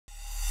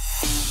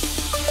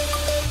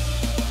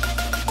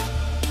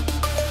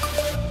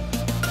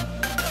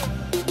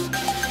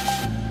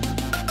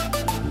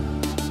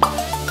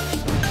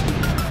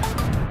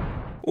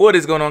What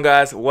is going on,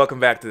 guys? Welcome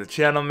back to the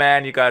channel,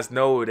 man. You guys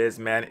know who it is,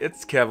 man.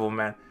 It's Kevo,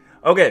 man.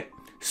 Okay,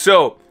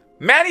 so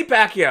Manny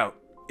Pacquiao.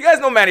 You guys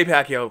know Manny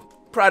Pacquiao,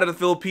 pride of the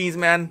Philippines,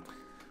 man.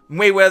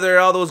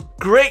 Mayweather, all those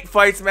great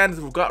fights, man.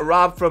 Got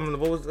robbed from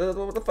what was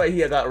the fight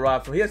he had got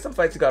robbed from? He had some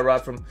fights he got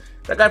robbed from.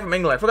 That guy from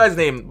England, I forgot his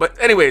name. But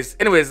anyways,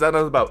 that's what it's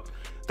about.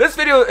 This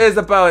video is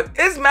about,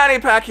 is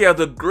Manny Pacquiao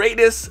the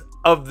greatest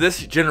of this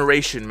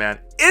generation, man?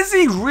 Is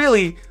he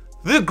really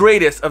the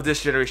greatest of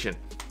this generation?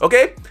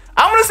 Okay,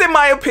 I'm gonna say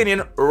my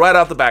opinion right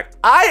off the back.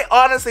 I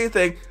honestly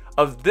think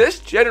of this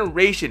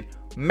generation,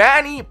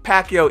 Manny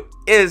Pacquiao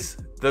is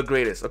the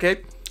greatest.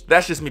 Okay,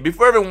 that's just me.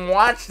 Before I even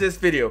watch this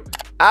video,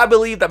 I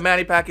believe that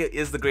Manny Pacquiao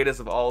is the greatest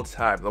of all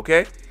time.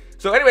 Okay,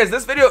 so anyways,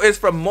 this video is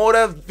from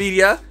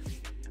Motivedia.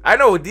 I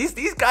know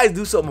these guys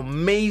do some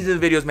amazing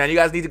videos, man. You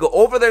guys need to go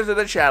over there to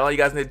the channel. You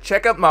guys need to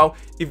check them out.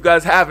 If you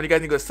guys haven't, you guys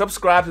need to go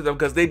subscribe to them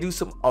because they do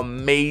some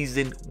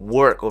amazing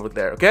work over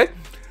there. Okay.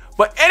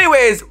 But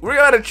anyways, we're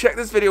gonna check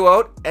this video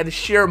out and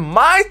share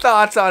my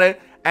thoughts on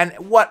it and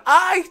what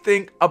I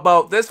think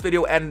about this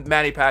video and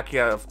Manny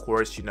Pacquiao, of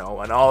course, you know,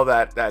 and all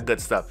that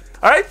good stuff.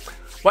 All right.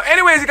 But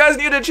anyways, you guys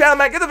new to the channel,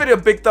 man, give the video a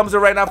big thumbs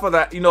up right now for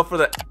that, you know, for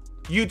the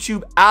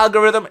YouTube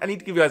algorithm. I need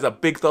to give you guys a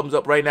big thumbs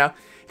up right now.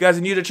 If you guys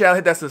are new to the channel,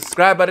 hit that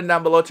subscribe button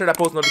down below, turn that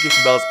post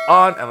notification bells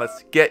on, and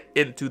let's get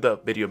into the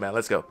video, man.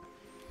 Let's go.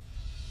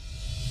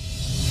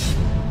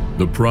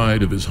 The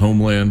pride of his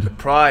homeland. The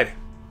pride.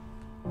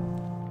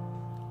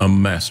 A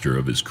master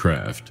of his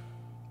craft.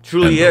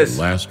 Truly is.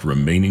 The last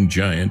remaining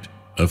giant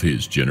of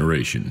his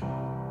generation.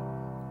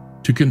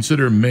 To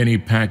consider Manny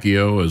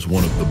Pacquiao as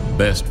one of the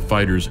best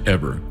fighters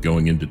ever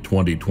going into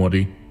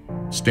 2020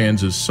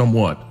 stands as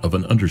somewhat of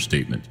an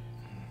understatement,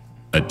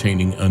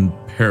 attaining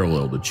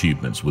unparalleled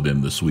achievements within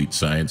the sweet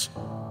science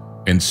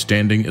and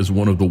standing as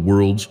one of the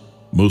world's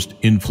most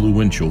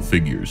influential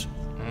figures.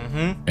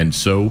 And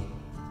so,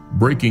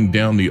 breaking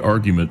down the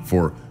argument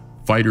for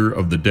Fighter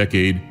of the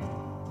Decade,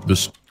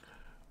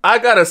 I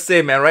gotta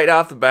say, man, right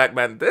off the back,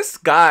 man, this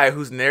guy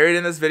who's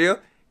narrating this video,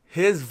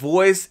 his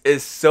voice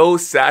is so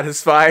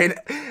satisfying.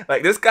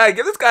 Like, this guy,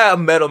 give this guy a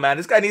medal, man.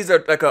 This guy needs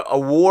like a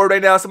award right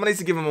now. Someone needs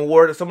to give him an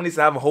award, or someone needs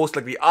to have him host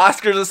like the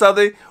Oscars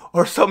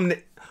or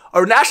something,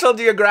 or National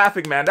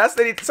Geographic, man.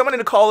 Someone need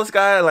to call this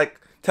guy and like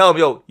tell him,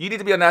 yo, you need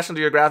to be on National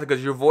Geographic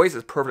because your voice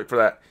is perfect for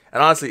that.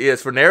 And honestly, it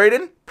is for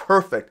narrating,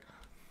 perfect.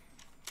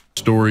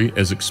 Story,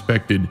 as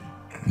expected,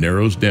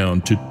 narrows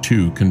down to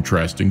two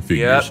contrasting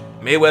figures.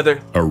 Yep,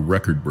 Mayweather. A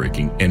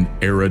record-breaking and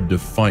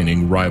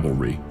era-defining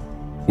rivalry,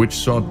 which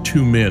saw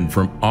two men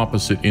from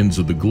opposite ends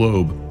of the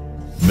globe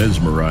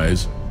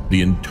mesmerize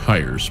the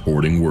entire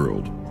sporting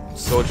world.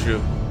 So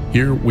true.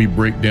 Here we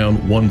break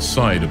down one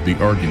side of the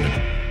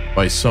argument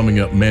by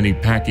summing up Manny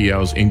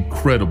Pacquiao's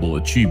incredible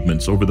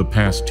achievements over the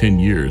past 10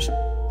 years,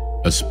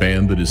 a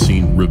span that has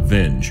seen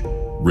revenge,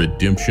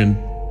 redemption,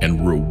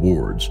 and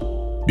rewards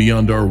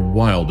beyond our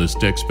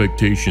wildest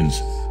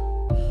expectations.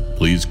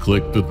 Please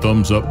click the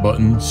thumbs up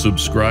button,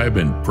 subscribe,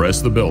 and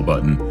press the bell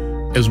button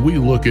as we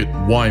look at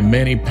why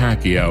Manny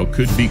Pacquiao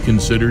could be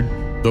considered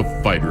the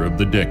fighter of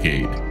the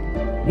decade.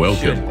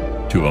 Welcome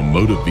to a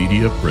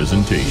Motivedia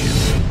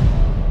presentation.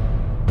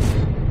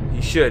 He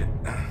should.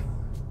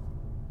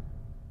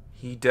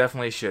 He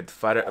definitely should.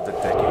 Fighter of the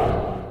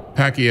decade.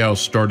 Pacquiao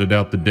started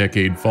out the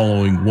decade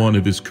following one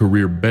of his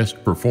career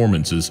best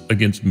performances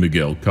against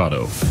Miguel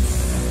Cotto.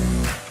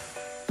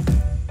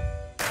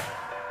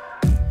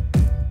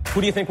 Who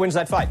do you think wins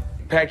that fight?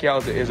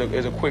 Pacquiao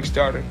is a quick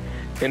starter,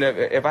 and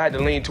if I had to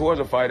lean towards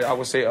a fighter, I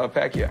would say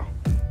Pacquiao.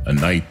 A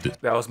night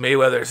that was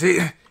Mayweather. See,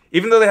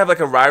 even though they have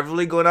like a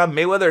rivalry going on,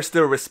 Mayweather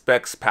still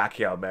respects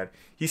Pacquiao, man.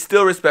 He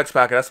still respects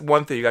Pacquiao. That's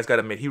one thing you guys gotta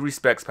admit. He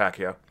respects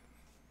Pacquiao.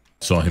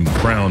 Saw him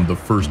crowned the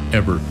first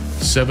ever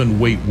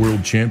 7-weight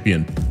world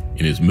champion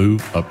in his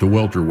move up to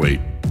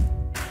welterweight.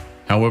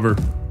 However,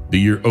 the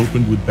year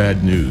opened with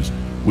bad news,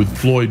 with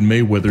Floyd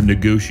Mayweather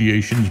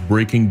negotiations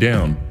breaking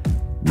down,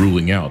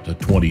 ruling out a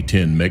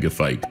 2010 mega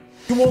fight.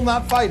 You will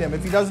not fight him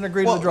if he doesn't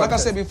agree to the drug like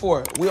test. I said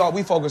before,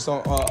 we focus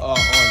on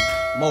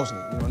Mosley.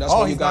 You know, that's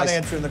oh, what he's you guys, not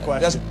answering the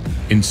question.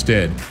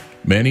 Instead,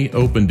 Manny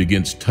opened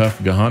against tough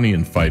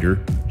Ghanaian fighter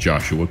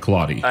Joshua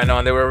Clottey. I know,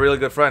 and they were really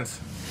good friends.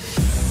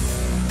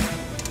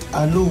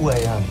 I know who I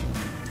am,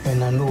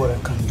 and I know what I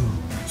can do.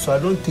 So I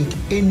don't think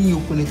any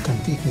opponent can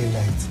take me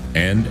light.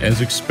 And as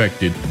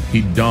expected,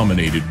 he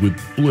dominated with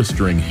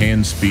blistering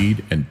hand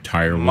speed and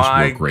tireless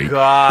work rate. My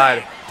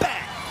God.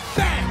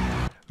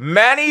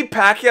 Manny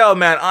Pacquiao,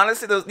 man,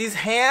 honestly, those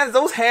hands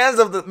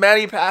of the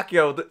Manny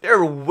Pacquiao,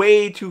 they're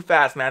way too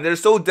fast, man. They're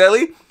so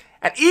deadly.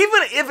 And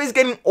even if he's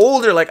getting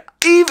older, like,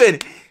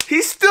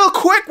 he's still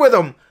quick with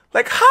them.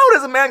 Like, how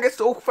does a man get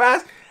so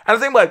fast? And the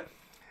thing, like,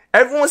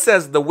 everyone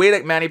says the way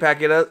that Manny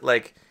Pacquiao does,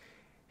 like,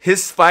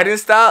 his fighting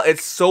style,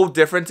 it's so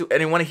different to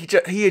anyone.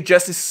 He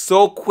adjusts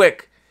so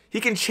quick. He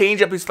can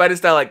change up his fighting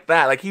style like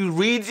that. Like, he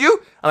reads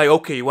you. I'm like,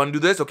 okay, you want to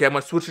do this? Okay, I'm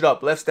going to switch it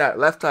up. Left stab,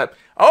 left type.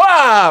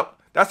 Oh!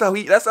 That's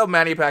how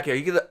Manny Pacquiao,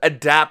 he can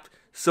adapt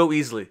so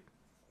easily.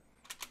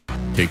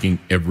 Taking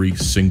every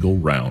single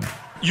round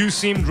you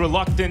seemed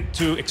reluctant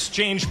to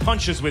exchange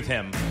punches with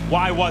him.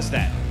 Why was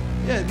that?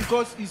 Yeah,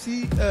 because you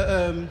see,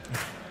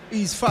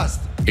 he's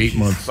fast. 8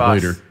 months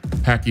later,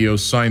 Pacquiao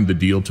signed the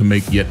deal to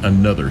make yet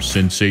another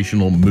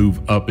sensational move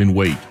up in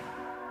weight.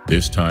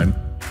 This time,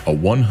 a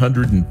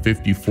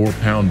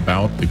 154-pound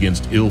bout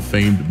against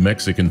ill-famed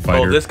Mexican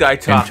fighter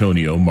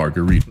Antonio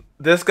Margarito.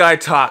 This guy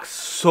talks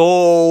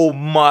so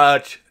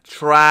much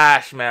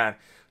trash, man.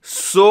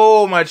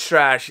 So much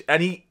trash.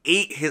 And he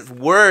ate his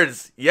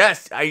words.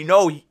 Yes, I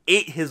know he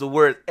ate his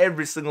words.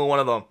 Every single one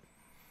of them.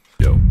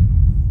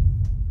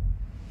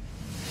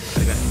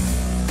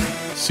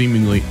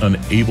 Seemingly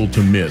unable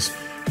to miss,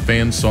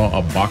 fans saw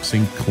a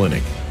boxing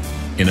clinic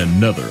in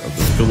another of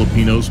the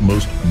Filipinos'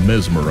 most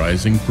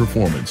mesmerizing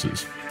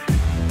performances.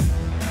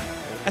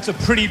 That's a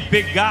pretty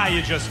big guy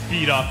you just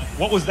beat up.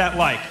 What was that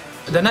like?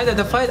 The night of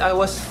the fight, I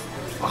was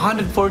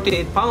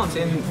 148 pounds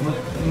and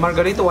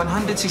Margarito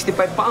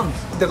 165 pounds.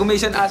 The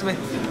commission asked me,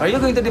 are you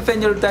going to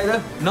defend your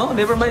title? No,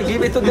 never mind,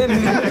 give it to them.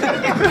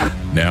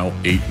 Now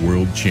 8th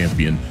world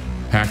champion,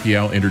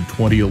 Pacquiao entered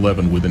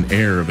 2011 with an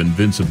air of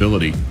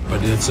invincibility.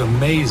 But it's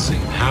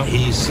amazing how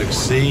he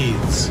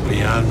succeeds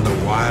beyond the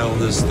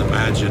wildest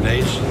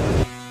imagination.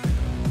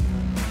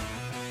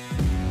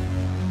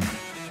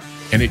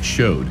 And it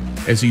showed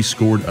as he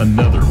scored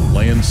another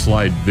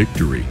landslide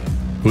victory,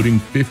 putting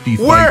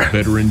 50-fight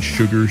veteran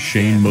Sugar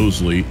Shane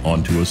Mosley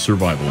onto a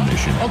survival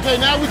mission. Okay,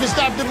 now we can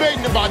stop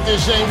debating about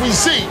this, Shane. We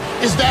see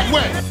it's that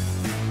way.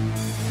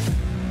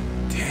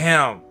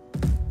 Damn.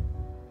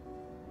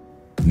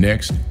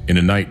 Next, in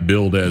a night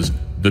billed as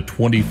the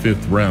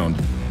 25th round,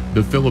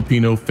 the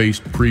Filipino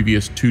faced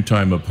previous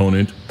two-time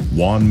opponent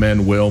Juan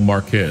Manuel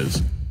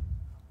Marquez.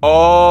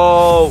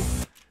 Oh,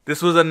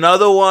 this was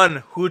another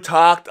one who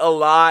talked a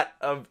lot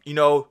of,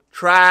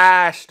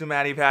 trash to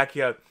Manny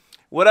Pacquiao.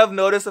 What I've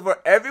noticed for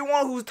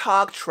everyone who's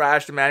talked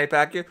trash to Manny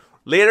Pacquiao,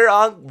 later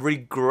on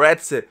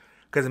regrets it.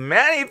 Because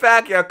Manny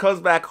Pacquiao comes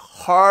back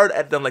hard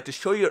at them, like to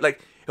show you, like,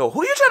 yo,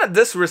 who you trying to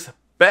disrespect?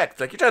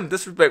 Like, you're trying to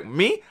disrespect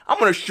me? I'm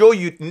going to show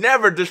you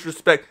never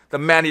disrespect the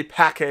Manny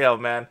Pacquiao,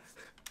 man.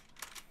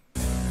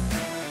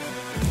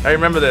 I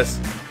remember this.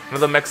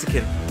 Another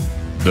Mexican.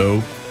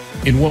 Though,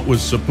 in what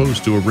was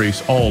supposed to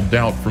erase all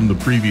doubt from the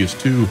previous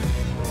two.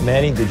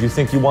 Manny, did you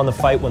think you won the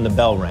fight when the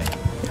bell rang?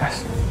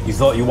 Yes. You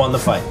thought you won the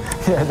fight?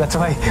 Yeah, that's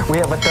why we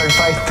have a third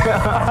fight.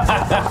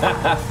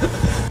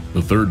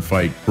 The third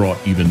fight brought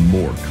even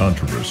more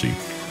controversy.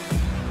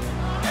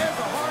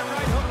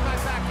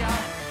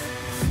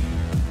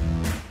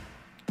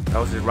 That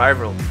was his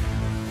rival.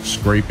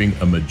 Scraping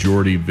a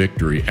majority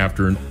victory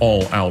after an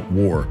all-out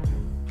war,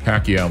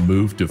 Pacquiao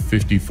moved to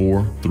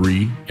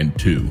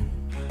 54-3-2.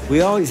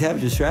 We always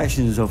have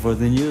distractions and so forth,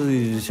 and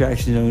usually the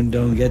distractions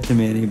don't get to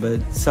Manny,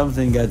 but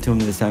something got to him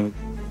this time.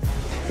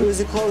 It was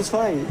a close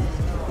fight.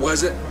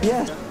 Was it?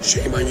 Yeah.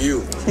 Shame on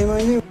you. Shame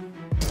on you.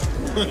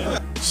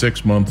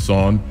 6 months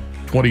on,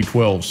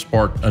 2012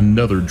 sparked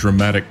another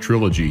dramatic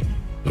trilogy.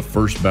 The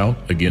first bout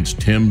against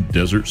Tim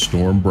Desert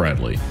Storm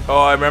Bradley. Oh,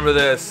 I remember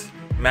this.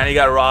 Manny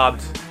got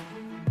robbed.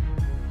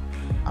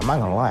 I'm not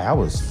gonna lie, I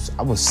was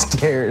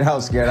scared. I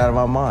was scared out of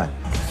my mind.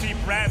 See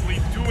Bradley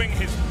doing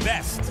his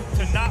best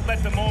to not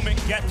let the moment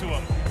get to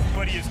him,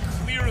 but he is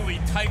clearly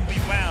tightly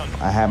wound.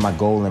 I had my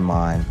goal in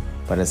mind,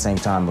 but at the same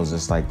time, it was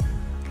just like,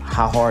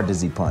 how hard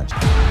does he punch?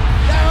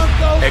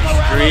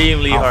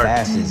 Extremely hard. How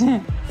fast is he?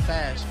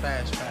 Fast.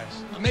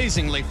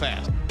 Amazingly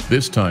fast.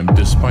 This time,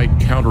 despite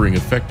countering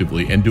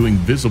effectively and doing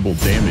visible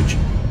damage,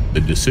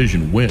 the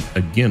decision went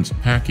against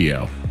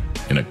Pacquiao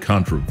in a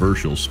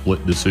controversial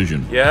split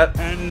decision. Yep.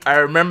 I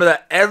remember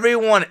that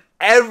everyone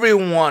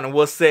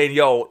was saying,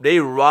 yo, they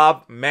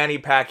robbed Manny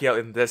Pacquiao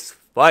in this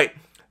fight.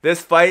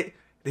 This fight,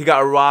 he got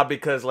robbed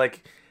because,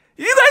 like,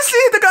 you guys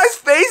see the guy's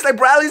face? Like,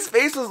 Bradley's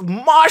face was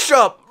mosh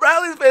up.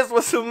 Bradley's face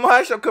was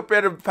mosh up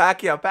compared to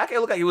Pacquiao.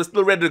 Pacquiao looked like he was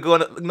still ready to go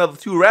another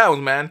 2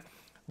 rounds, man.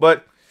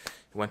 But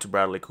he went to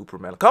Bradley Cooper,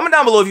 man. Comment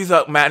down below if you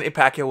thought Manny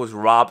Pacquiao was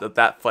robbed of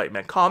that fight,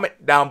 man. Comment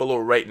down below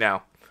right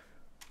now.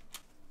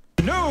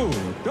 New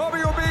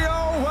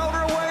WBO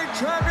welterweight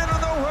champion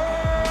of the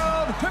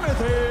world,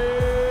 Timothy.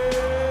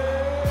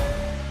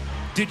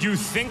 Did you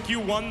think you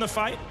won the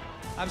fight?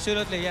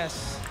 Absolutely,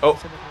 yes. Oh.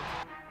 Absolutely.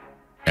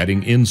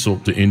 Adding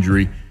insult to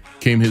injury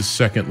came his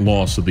second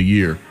loss of the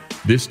year,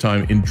 this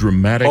time in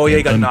dramatic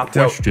and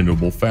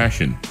unquestionable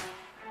fashion.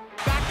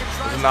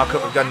 He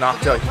got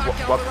knocked out.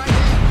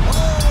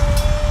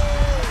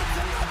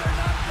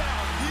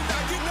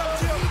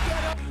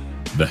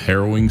 The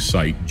harrowing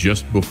sight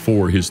just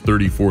before his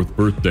 34th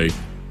birthday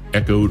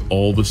echoed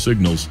all the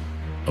signals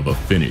of a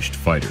finished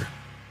fighter.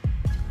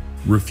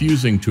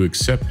 Refusing to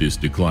accept his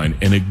decline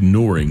and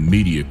ignoring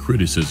media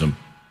criticism,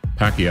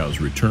 Pacquiao's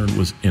return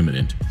was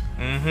imminent.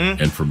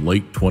 And from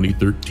late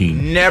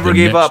 2013, never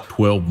gave up.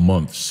 12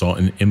 months saw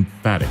an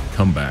emphatic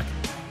comeback.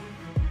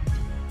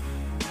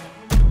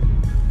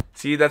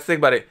 See, that's the thing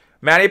about it.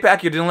 Manny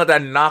Pacquiao didn't let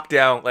that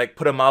knockdown like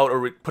put him out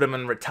or put him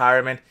in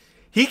retirement.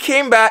 He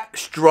came back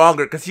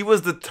stronger because he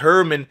was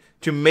determined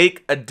to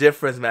make a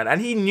difference, man.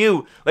 And he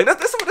knew, like,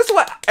 this is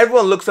what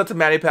everyone looks up to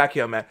Manny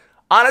Pacquiao, man.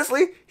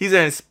 honestly, he's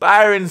an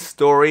inspiring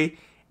story,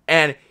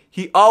 and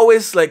he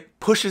always like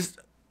pushes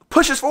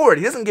forward.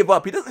 He doesn't give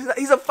up.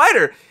 He's a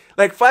fighter.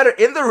 Like fighter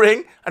in the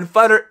ring and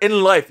fighter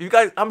in life. You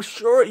guys, I'm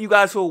sure you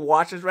guys who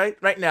watch this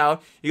right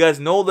now, you guys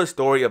know the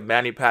story of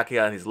Manny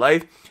Pacquiao and his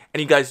life, and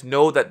you guys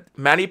know that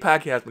Manny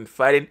Pacquiao has been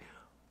fighting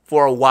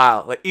for a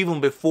while. Like even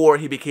before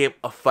he became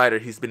a fighter,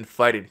 he's been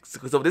fighting.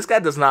 So this guy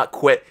does not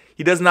quit.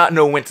 He does not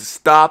know when to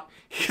stop.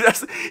 He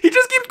just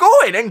keeps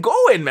going and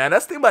going, man.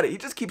 That's the thing about it. He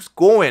just keeps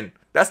going.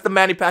 That's the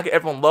Manny Pacquiao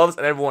everyone loves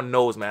and everyone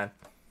knows, man.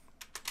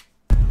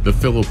 The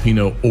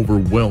Filipino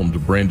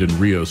overwhelmed Brandon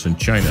Rios in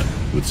China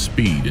with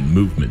speed and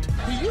movement.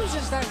 He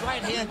uses that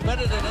right hand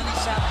better than any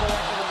southpaw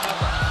I can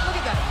remember. Look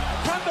at that.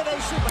 A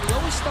combination, but he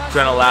always starts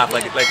trying to laugh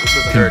like it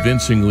doesn't hurt.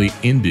 Convincingly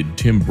ended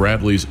Tim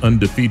Bradley's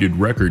undefeated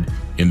record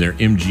in their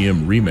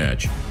MGM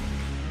rematch.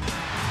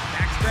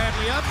 Backs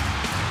Bradley up,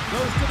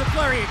 goes to the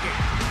flurry again.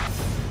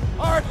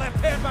 Hard left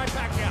hand by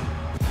Pacquiao.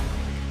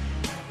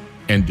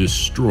 And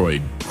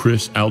destroyed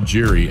Chris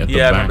Algieri at the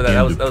back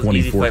end of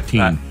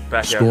 2014,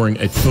 scoring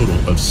a total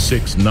of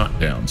 6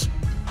 knockdowns.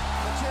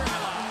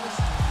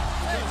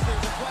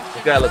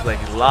 This guy looks like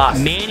he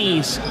lost.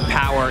 Manny's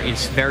power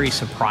is very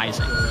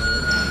surprising.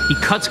 He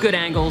cuts good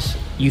angles,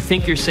 you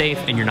think you're safe,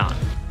 and you're not.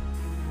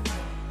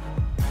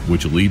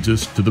 Which leads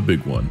us to the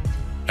big one.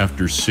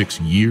 After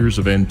 6 years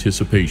of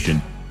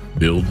anticipation,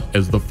 billed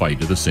as the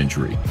fight of the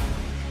century.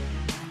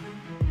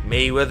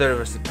 Mayweather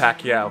versus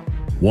Pacquiao.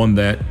 One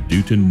that,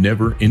 due to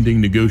never-ending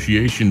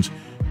negotiations,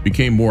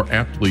 became more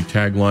aptly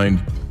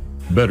taglined,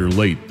 "Better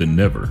late than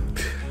never."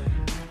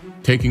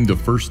 Taking the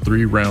first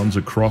 3 rounds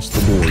across the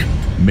board,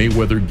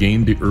 Mayweather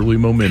gained the early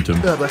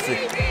momentum.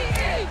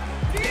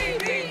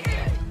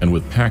 And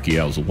with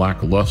Pacquiao's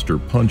lackluster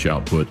punch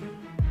output,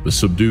 the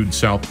subdued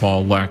southpaw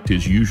lacked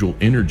his usual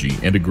energy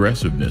and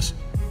aggressiveness,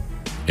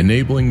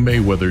 enabling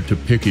Mayweather to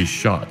pick his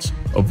shots,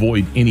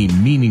 avoid any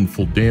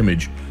meaningful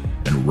damage,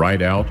 and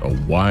ride out a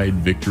wide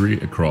victory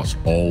across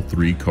all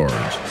 3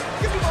 cards.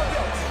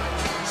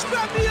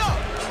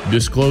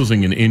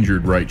 Disclosing an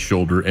injured right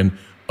shoulder and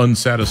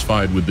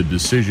unsatisfied with the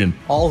decision.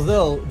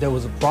 Although there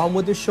was a problem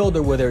with the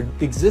shoulder, whether it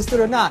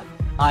existed or not,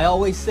 I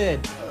always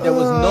said there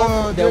was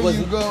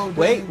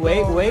wait.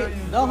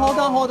 No,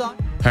 hold on.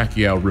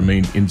 Pacquiao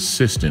remained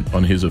insistent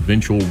on his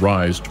eventual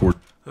rise toward.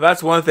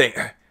 That's one thing.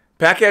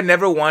 Pacquiao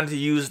never wanted to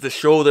use the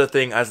shoulder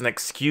thing as an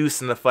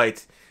excuse in the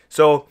fight.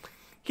 So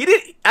he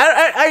did.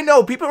 I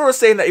know people were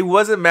saying that it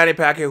wasn't Manny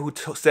Pacquiao who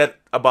said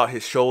about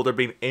his shoulder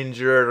being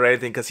injured or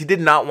anything, because he did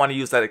not want to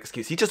use that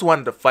excuse. He just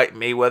wanted to fight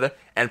Mayweather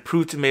and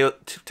prove to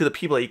the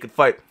people that he could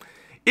fight.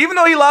 Even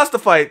though he lost the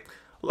fight,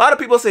 a lot of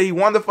people say he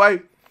won the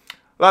fight.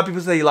 A lot of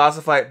people say he lost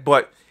the fight,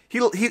 but he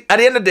at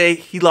the end of the day,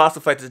 he lost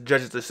the fight to the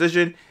judge's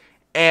decision.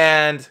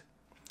 And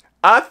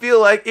I feel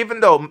like even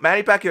though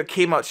Manny Pacquiao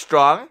came out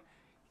strong,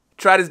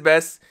 tried his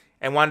best,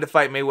 and wanted to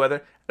fight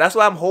Mayweather, that's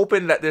why I'm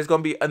hoping that there's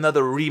going to be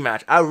another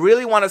rematch. I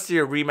really want to see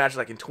a rematch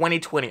like in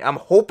 2020. I'm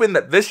hoping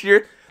that this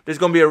year there's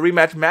going to be a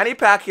rematch. Manny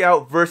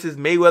Pacquiao versus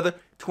Mayweather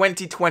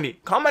 2020.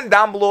 Comment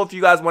down below if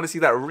you guys want to see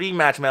that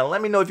rematch, man.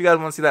 Let me know if you guys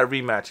want to see that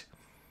rematch.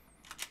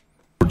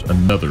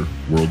 Another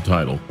world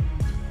title.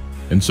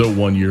 And so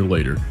 1 year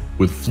later,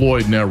 with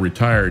Floyd now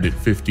retired at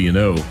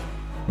 50-0,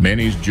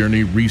 Manny's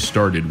journey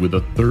restarted with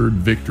a 3rd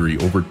victory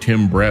over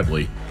Tim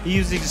Bradley. He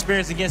used his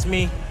experience against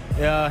me,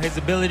 his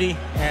ability,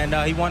 and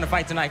he won the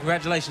fight tonight.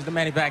 Congratulations to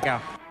Manny Pacquiao.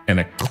 And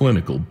a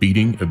clinical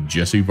beating of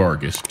Jesse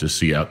Vargas to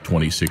see out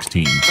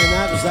 2016.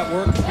 Does that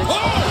work?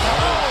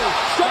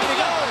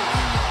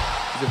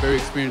 He's a very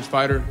experienced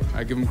fighter.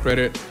 I give him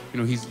credit.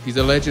 You know, he's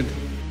a legend.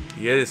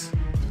 He is.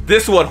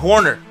 This one,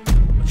 Horner.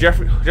 Jeff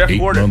 8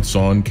 Horner. months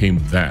on came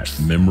that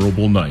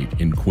memorable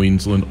night in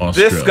Queensland,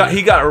 Australia. This guy,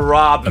 he got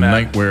robbed, man.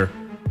 A night where,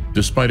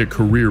 despite a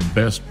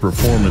career-best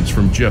performance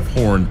from Jeff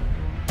Horn,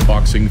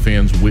 boxing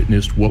fans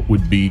witnessed what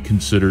would be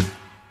considered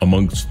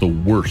amongst the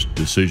worst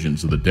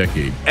decisions of the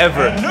decade.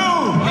 Ever.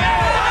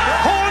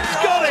 Horn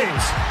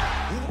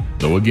Scullies!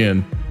 Though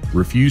again,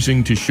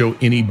 refusing to show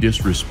any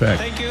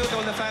disrespect. Thank you to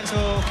all the fans who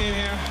came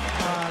here.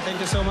 Thank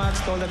you so much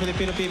to all the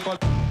Filipino people.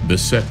 The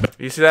setback.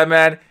 You see that,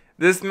 man?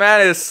 This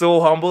man is so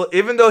humble.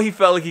 Even though he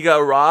felt like he got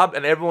robbed,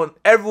 and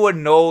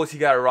everyone knows he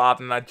got robbed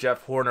in that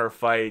Jeff Horner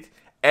fight.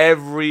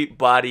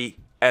 Everybody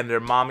and their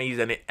mommies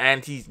and their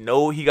aunties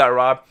know he got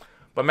robbed.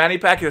 But Manny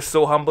Pacquiao is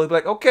so humble. He's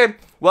like, okay,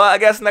 well, I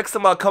guess next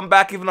time I'll come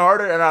back even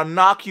harder and I'll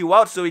knock you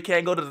out so he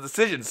can't go to the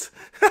decisions.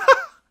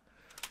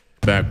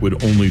 Back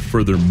would only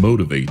further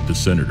motivate the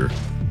senator.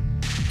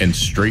 And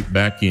straight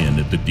back in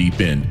at the deep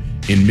end,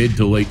 in mid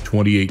to late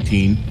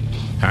 2018,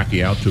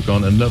 Pacquiao took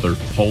on another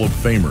Hall of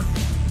Famer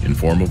in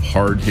form of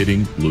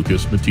hard-hitting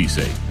Lucas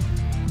Matisse.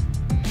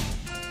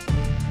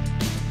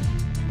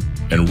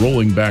 And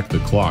rolling back the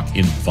clock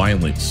in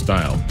violent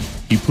style,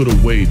 he put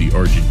away the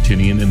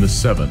Argentinian in the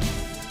 7th,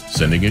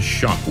 sending a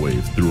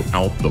shockwave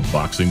throughout the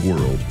boxing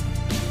world.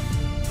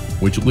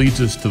 Which leads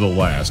us to the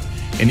last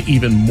and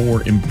even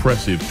more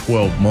impressive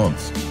 12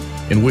 months,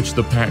 in which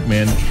the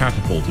Pac-Man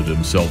catapulted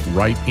himself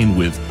right in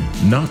with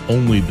not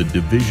only the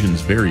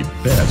division's very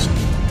best,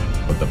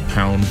 but the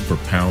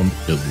pound-for-pound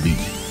elite.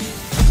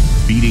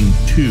 Beating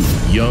two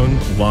young,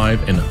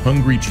 live, and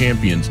hungry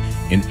champions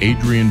in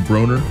Adrian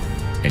Broner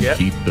and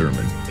Keith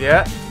Thurman.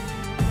 Yeah.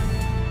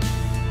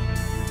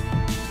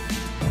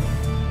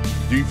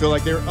 Do you feel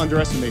like they're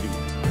underestimating you?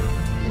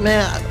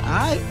 Man,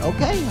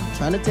 okay, I'm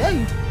trying to tell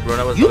you.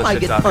 You might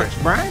get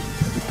punched, Brian.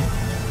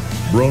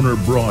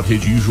 Broner brought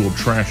his usual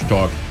trash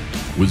talk,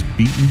 was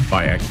beaten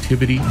by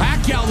activity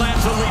Pacquiao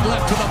lands a lead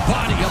left to the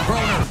body of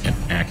Broner.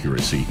 and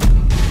accuracy.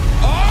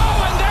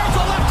 Oh, and there's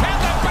a left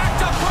hand that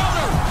backed up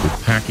Broner. With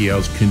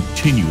Pacquiao's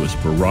continuous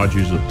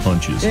barrages of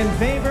punches, In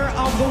favor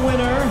of the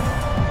winner,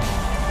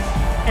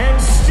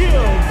 and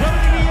still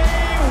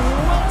WBA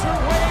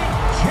welterweight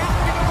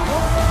champion of the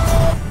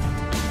world.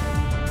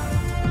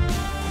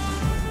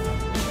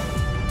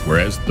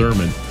 whereas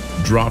Thurman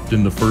dropped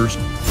in the first,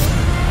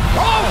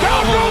 Oh,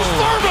 down goes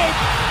Thurman.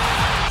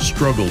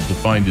 struggled to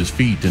find his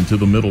feet into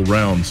the middle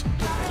rounds,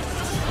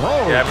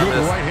 Oh, Yeah, I remember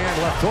good this. right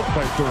hand left hook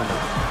by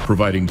Thurman.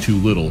 providing too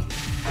little.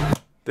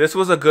 This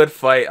was a good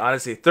fight,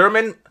 honestly.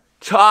 Thurman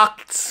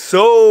talked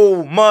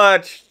so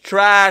much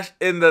trash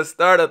in the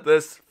start of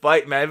this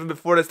fight, man. Even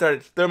before it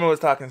started, Thurman was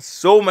talking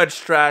so much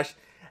trash.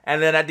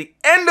 And then at the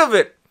end of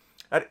it,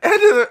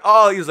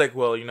 all, he was like,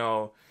 well, you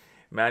know,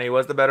 Manny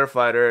was the better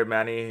fighter.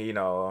 Manny, you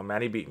know,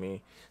 Manny beat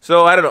me.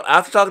 So, I don't know.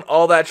 After talking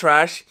all that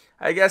trash,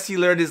 I guess he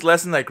learned his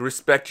lesson, like,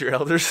 respect your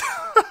elders.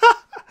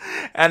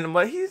 But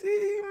Manny,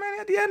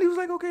 at the end, he was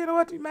like, okay, you know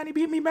what? Manny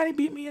beat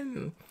me,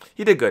 and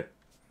he did good.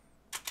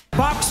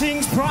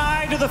 Boxing's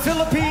pride of the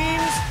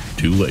Philippines.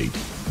 Too late.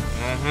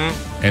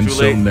 And Too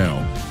so late.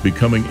 now,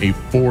 becoming a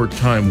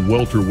four-time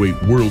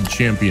welterweight world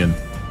champion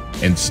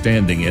and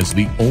standing as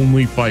the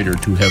only fighter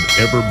to have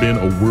ever been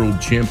a world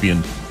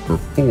champion for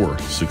 4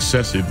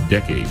 successive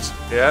decades,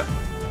 Yeah.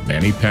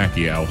 Manny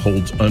Pacquiao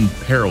holds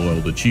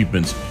unparalleled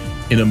achievements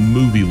in a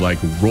movie-like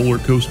roller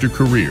coaster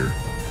career,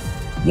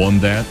 one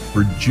that,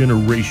 for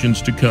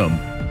generations to come,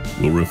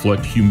 will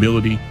reflect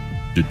humility,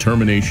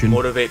 determination,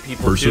 Motivate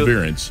people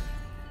perseverance,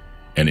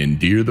 and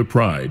endear the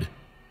pride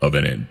of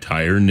an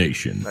entire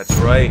nation. That's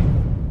right.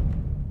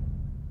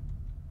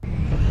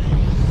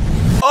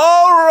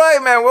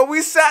 Alright, man. Well,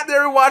 we sat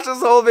there and watched this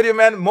whole video,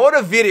 man.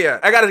 Motividea.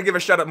 I gotta give a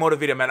shout out to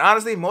Motividea, man.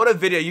 Honestly,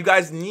 Motividea, you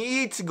guys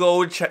need to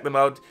go check them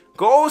out.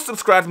 Go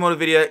subscribe to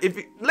Motividea.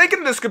 Link in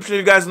the description if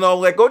you guys know.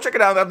 Like, go check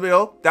it out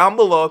down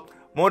below.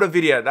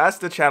 Motividea. That's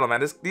the channel,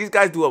 man. These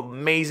guys do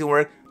amazing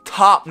work.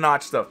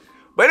 Top-notch stuff.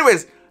 But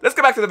anyways, let's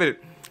get back to the video.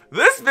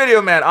 This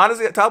video, man,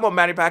 honestly, talking about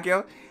Manny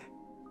Pacquiao,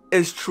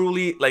 is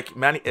truly, like,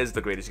 Manny is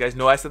the greatest. You guys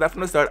know I said that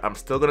from the start. I'm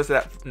still gonna say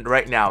that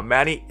right now.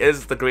 Manny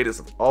is the greatest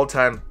of all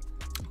time.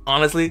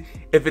 Honestly,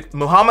 if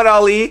Muhammad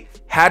Ali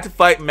had to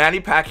fight Manny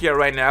Pacquiao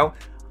right now,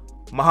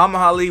 Muhammad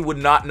Ali would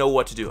not know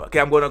what to do. Okay,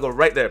 I'm gonna go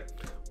right there.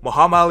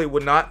 Muhammad Ali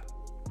would not.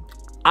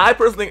 I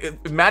personally think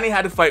if Manny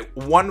had to fight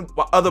one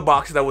other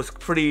boxer that was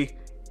pretty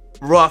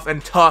rough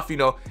and tough, you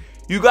know.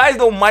 You guys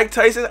know Mike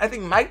Tyson. I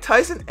think Mike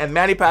Tyson and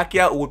Manny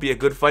Pacquiao would be a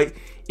good fight.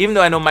 Even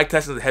though I know Mike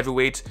Tyson is a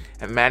heavyweight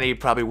and Manny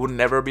probably would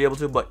never be able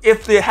to. But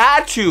if they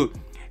had to,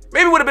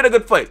 maybe it would have been a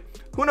good fight.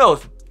 Who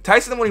knows?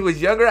 Tyson, when he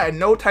was younger, I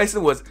know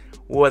Tyson was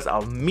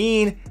a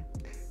mean,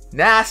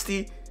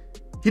 nasty.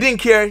 He didn't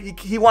care.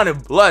 He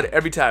wanted blood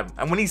every time.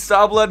 And when he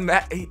saw blood,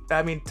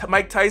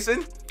 Mike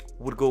Tyson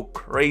would go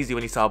crazy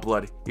when he saw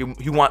blood.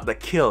 He wants the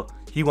kill.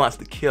 He wants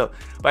to kill.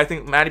 But I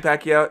think Manny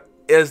Pacquiao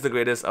is the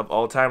greatest of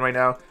all time right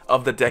now,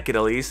 of the decade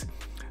at least.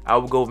 I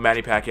will go with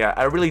Manny Pacquiao.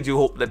 I really do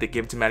hope that they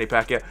give it to Manny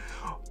Pacquiao.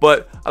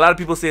 But a lot of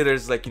people say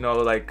there's, like, you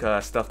know, like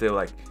stuff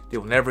they'll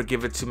never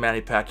give it to Manny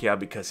Pacquiao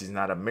because he's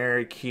not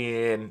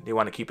American. They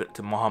want to keep it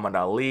to Muhammad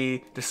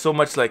Ali. There's so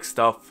much like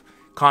stuff,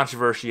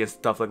 controversy and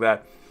stuff like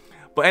that.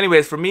 But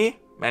anyways, for me,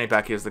 Manny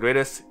Pacquiao is the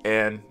greatest,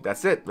 and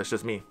that's it. That's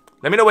just me.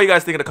 Let me know what you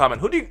guys think in the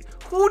comment. Who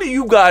do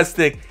you guys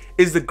think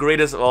is the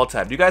greatest of all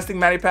time? Do you guys think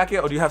Manny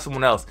Pacquiao, or do you have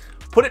someone else?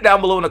 Put it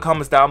down below in the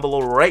comments down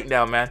below right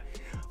now, man.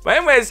 But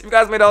anyways, if you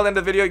guys made it all the end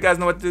of the video, you guys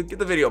know what to do. Give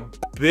the video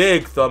a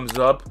big thumbs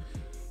up.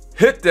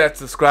 Hit that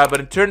subscribe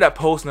button. Turn that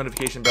post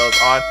notification bells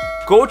on.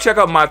 Go check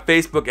out my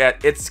Facebook at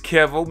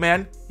itsKEVO,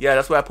 man. Yeah,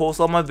 that's where I post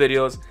all my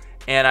videos.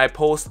 And I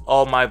post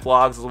all my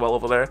vlogs as well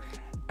over there.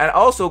 And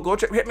also,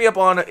 hit me up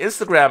on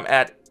Instagram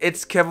at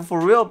itsKEVO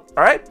for real.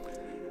 Alright?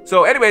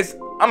 So anyways,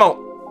 I'm out.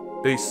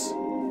 Peace.